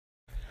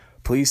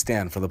Please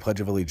stand for the Pledge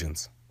of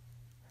Allegiance.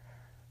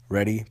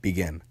 Ready,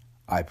 begin.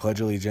 I pledge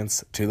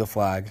allegiance to the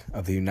flag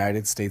of the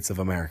United States of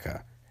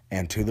America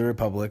and to the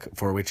republic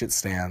for which it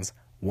stands,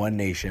 one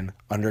nation,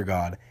 under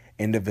God,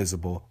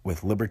 indivisible,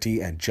 with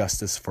liberty and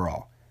justice for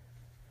all.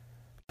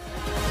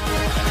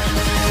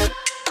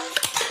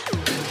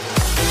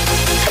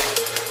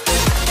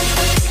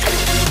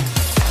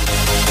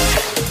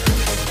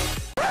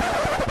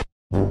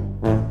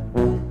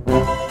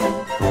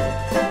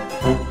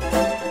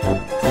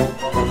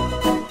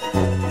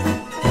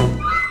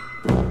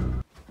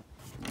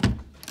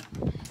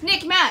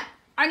 Nick, Matt,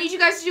 I need you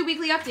guys to do a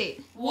weekly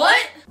update. What?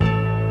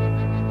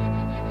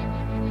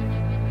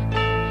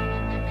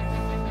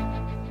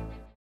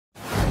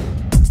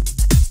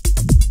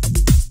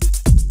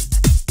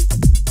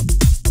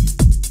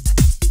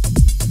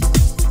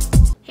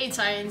 Hey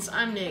Titans,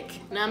 I'm Nick.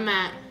 And I'm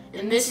Matt.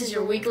 And this is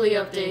your weekly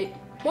update.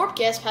 More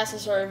guest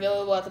passes are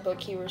available at the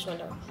bookkeeper's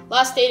window.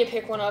 Last day to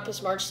pick one up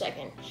is March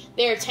 2nd.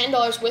 They are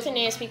 $10 with an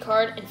ASP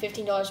card and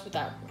 $15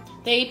 without.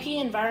 The AP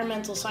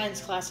Environmental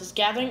Science class is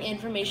gathering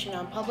information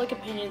on public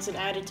opinions and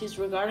attitudes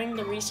regarding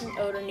the recent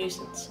odor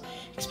nuisance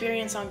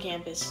experience on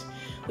campus.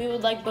 We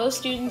would like both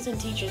students and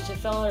teachers to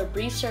fill out a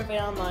brief survey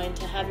online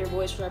to have your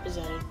voice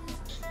represented.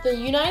 The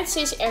United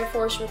States Air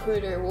Force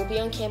recruiter will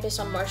be on campus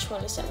on March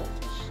 27th.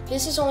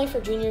 This is only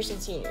for juniors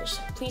and seniors.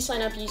 Please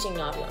sign up using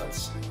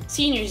Naviance.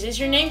 Seniors, is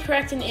your name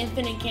correct in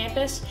Infinite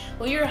Campus?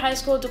 Will your high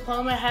school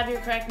diploma have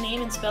your correct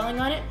name and spelling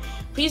on it?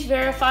 Please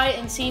verify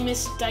and see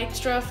Ms.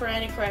 Dykstra for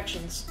any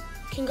corrections.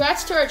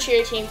 Congrats to our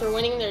cheer team for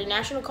winning their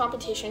national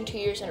competition 2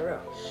 years in a row.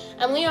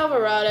 Emily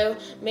Alvarado,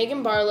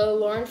 Megan Barlow,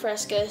 Lauren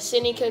Fresca,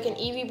 Sydney Cook, and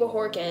Evie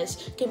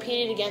Bojorquez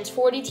competed against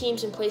 40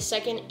 teams and placed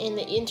second in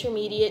the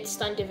intermediate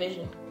stunt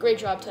division. Great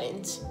job,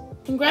 Titans.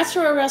 Congrats to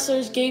our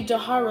wrestlers Gabe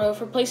DeHaro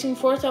for placing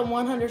 4th at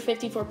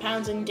 154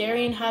 pounds and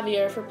Darian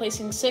Javier for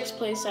placing 6th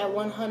place at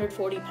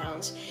 140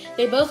 pounds.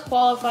 They both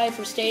qualified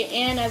for state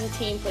and as a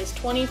team placed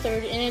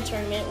 23rd in a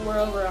tournament where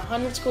over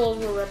 100 schools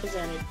were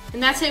represented.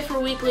 And that's it for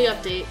Weekly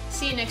Update.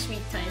 See you next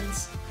week,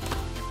 Titans.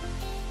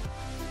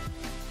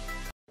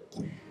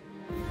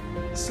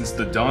 Since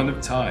the dawn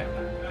of time,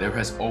 there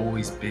has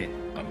always been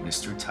a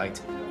Mr.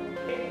 Titan.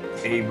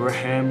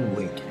 Abraham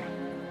Lincoln.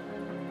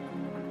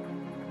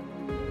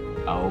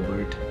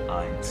 Albert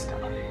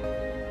Einstein,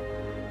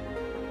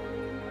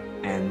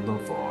 and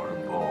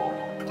LeVar Ball.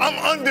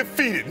 I'm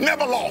undefeated,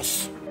 never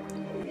lost.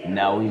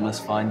 Now we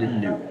must find a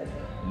new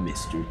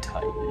Mr.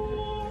 Titan.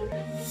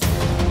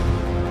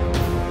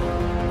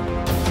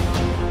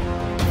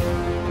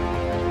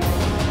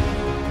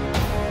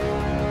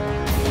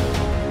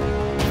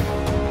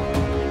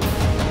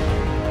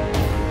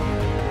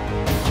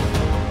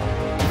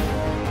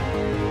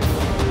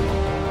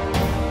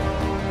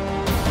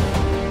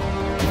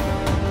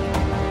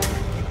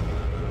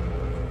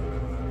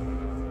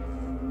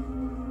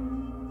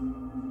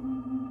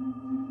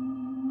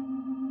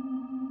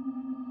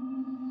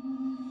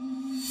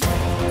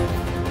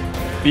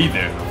 Be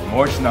there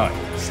March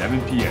 9th, 7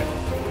 p.m.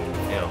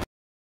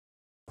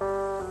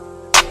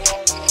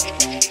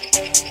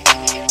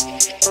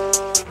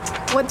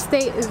 What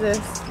state is this?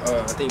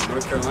 I think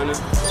North Carolina.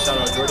 Shout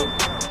out Jordan.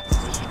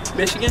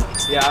 Michigan?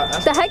 Yeah.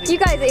 The heck you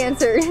guys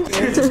answered?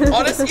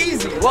 Oh, that's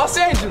easy. Los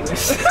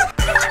Angeles.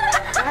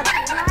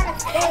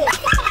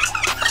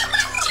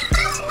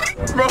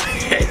 Bro,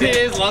 it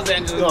is Los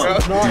Angeles,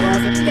 bro.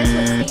 Guess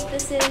what state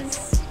this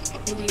is?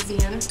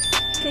 Louisiana.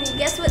 Can you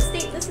guess what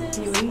state this is?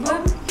 New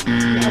England?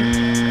 No.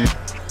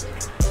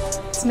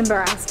 It's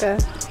Nebraska.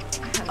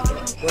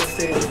 What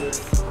state is this?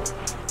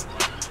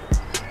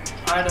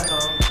 Idaho.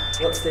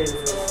 What state is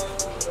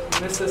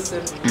this?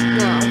 Mississippi.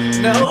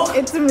 No?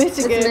 It's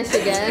Michigan. It's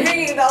Michigan.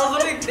 Dang, that was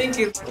what I'm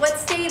thinking. What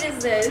state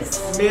is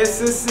this?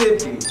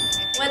 Mississippi.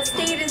 What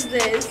state is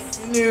this?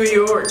 New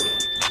York.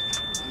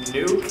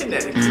 New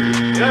Connecticut.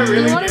 Did I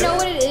really You want to know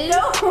what it is?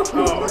 No.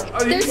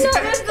 Oh, There's no.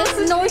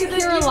 It's North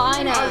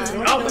Carolina.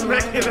 I was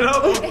making it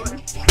up.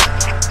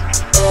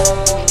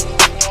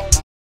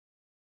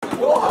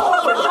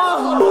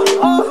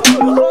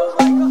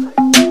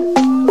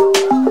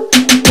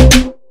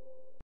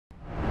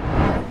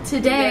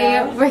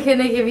 Today, we're going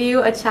to give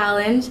you a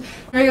challenge.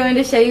 We're going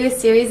to show you a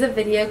series of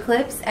video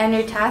clips, and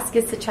your task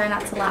is to try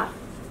not to laugh.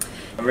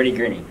 I'm already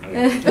grinning.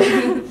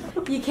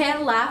 You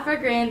can't laugh or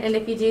grin, and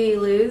if you do, you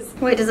lose.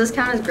 Wait, does this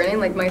count as grinning?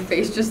 Like my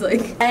face just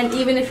like... And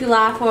even if you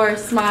laugh or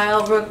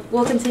smile,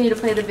 we'll continue to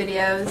play the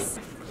videos.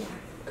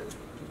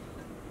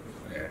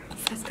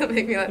 That's gonna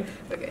make me laugh.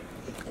 Okay.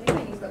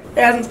 It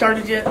hasn't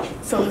started yet,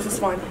 so this is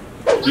fine.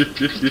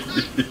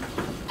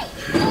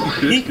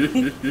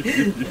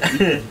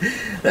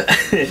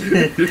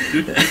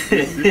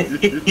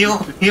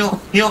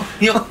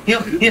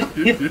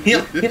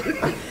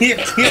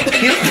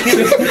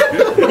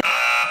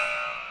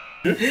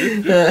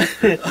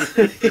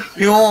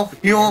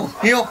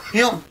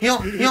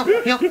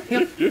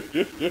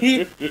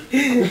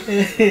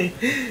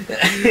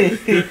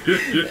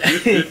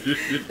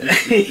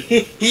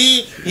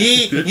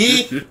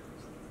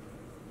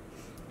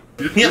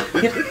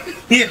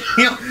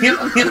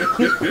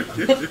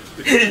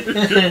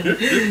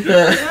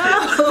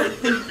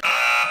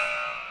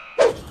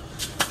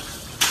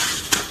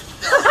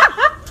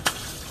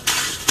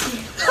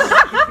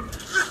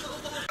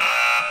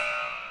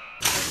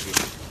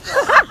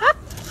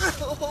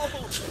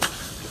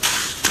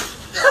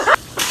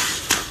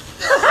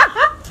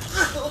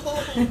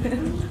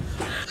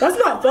 That's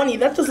not funny.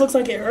 That just looks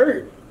like it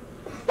hurt.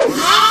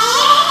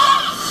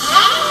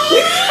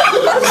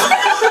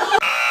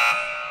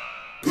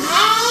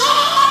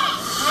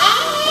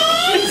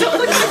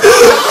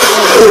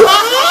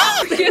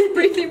 He has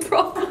breathing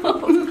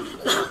problems.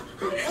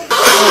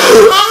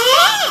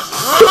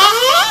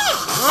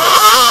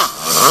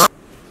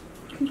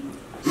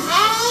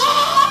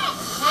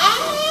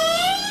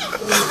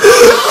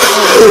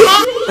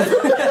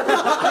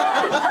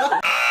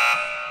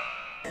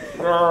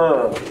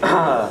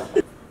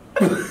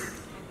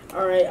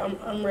 Alright,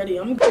 I'm ready.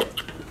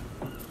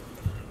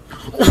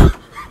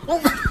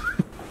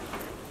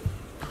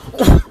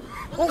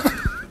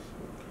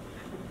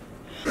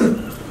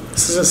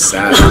 This is just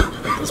sad.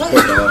 Like, those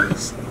poor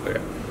dogs. Okay.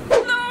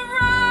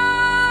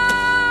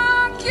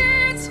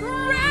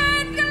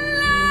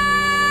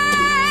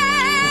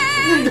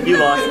 You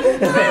lost.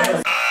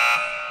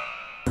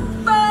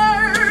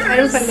 I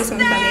don't find this one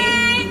funny.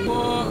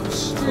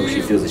 Oh,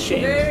 she feels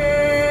ashamed.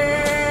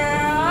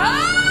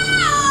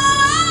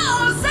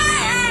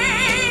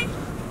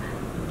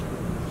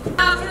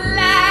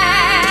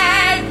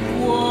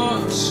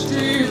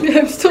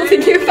 I'm still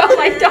thinking about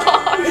my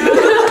dog.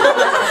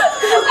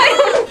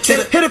 Hit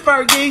it,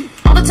 Fergie.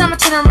 All the time I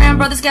turn around,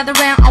 brothers gather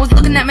round. Always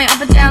looking at me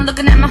up and down,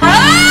 looking at my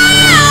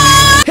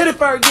Hit it,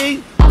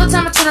 Fergie. All the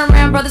time I turn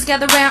around, brothers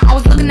gather round.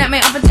 Always looking at me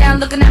up and down,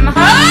 looking at my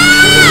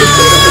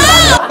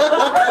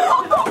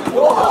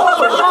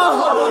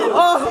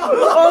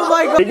Oh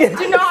my god.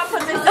 Do not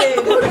put this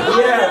in.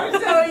 Yeah.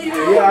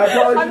 Yeah,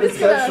 I probably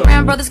should have said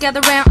round, brothers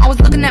gather round. Always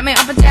looking at me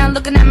up and down,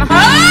 looking at my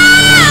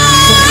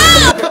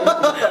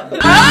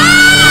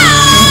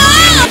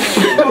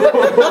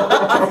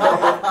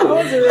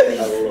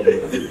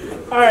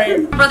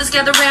Alright. brothers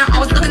gather round.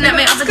 Always looking at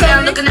me up and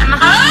down, looking at my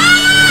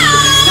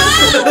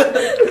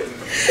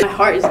My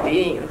heart is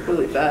beating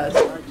really fast.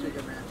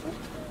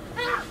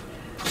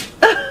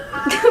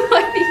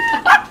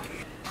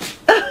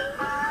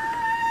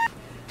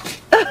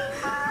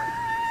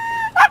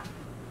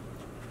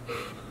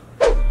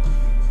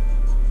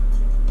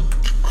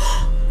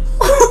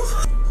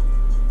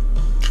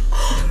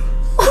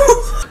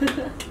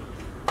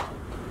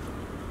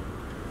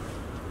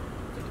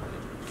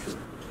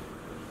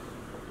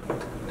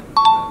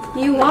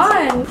 You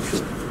won.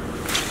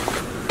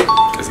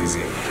 It's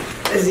easy.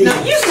 No,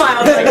 you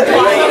smiled like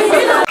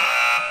twice.